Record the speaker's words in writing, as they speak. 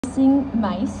chasing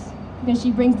mice because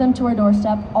she brings them to her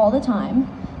doorstep all the time.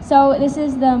 So this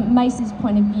is the mice's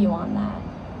point of view on that.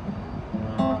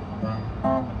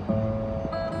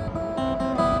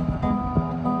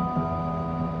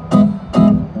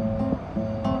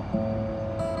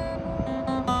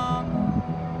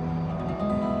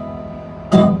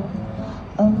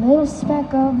 A little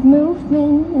speck of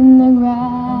movement in the grass,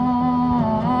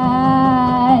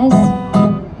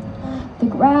 the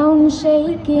ground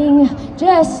shaking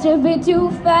just a bit too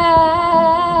fast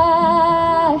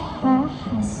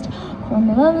from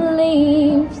the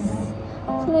leaves.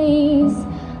 Please,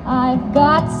 I've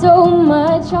got so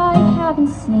much I haven't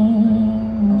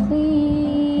seen. Please.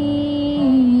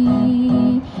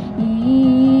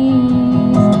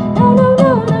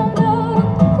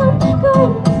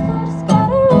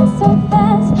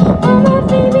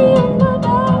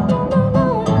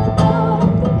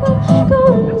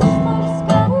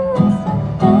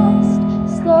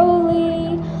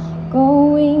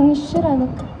 Should I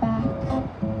look back?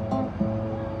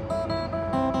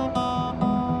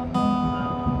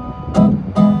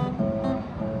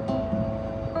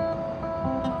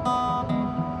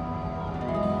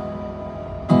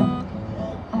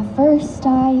 At first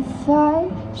I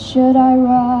thought, should I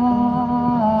run?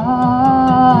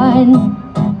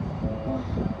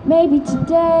 Maybe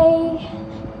today's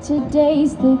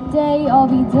the day I'll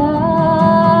be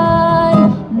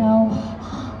done. No,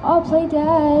 I'll play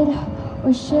dead.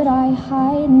 Or should I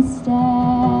hide instead?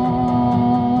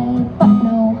 But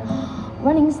no,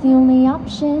 running's the only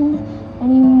option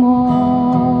anymore.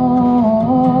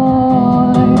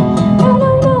 No,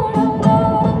 no, no, no, no,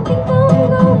 I think I'm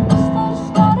going to start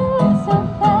scattering so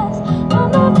fast. I'm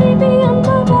not baby, I'm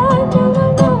not bad. No, no,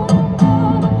 no, no, no, I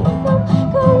think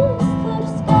I'm going to start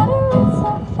scattering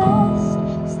so fast.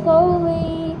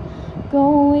 Slowly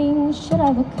going, should I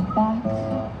look back?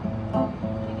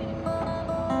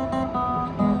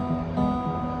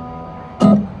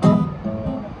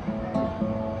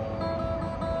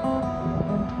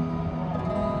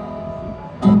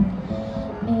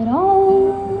 It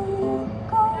all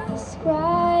goes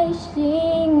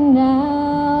crashing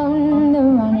down, the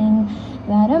running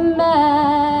that amounts.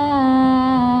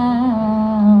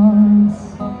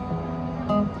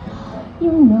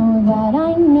 You know that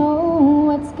I know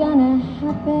what's gonna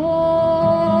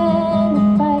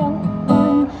happen if I don't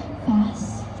run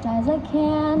fast as I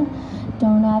can.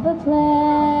 Don't have a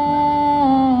plan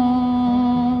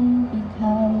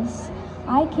because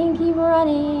I can't keep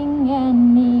running and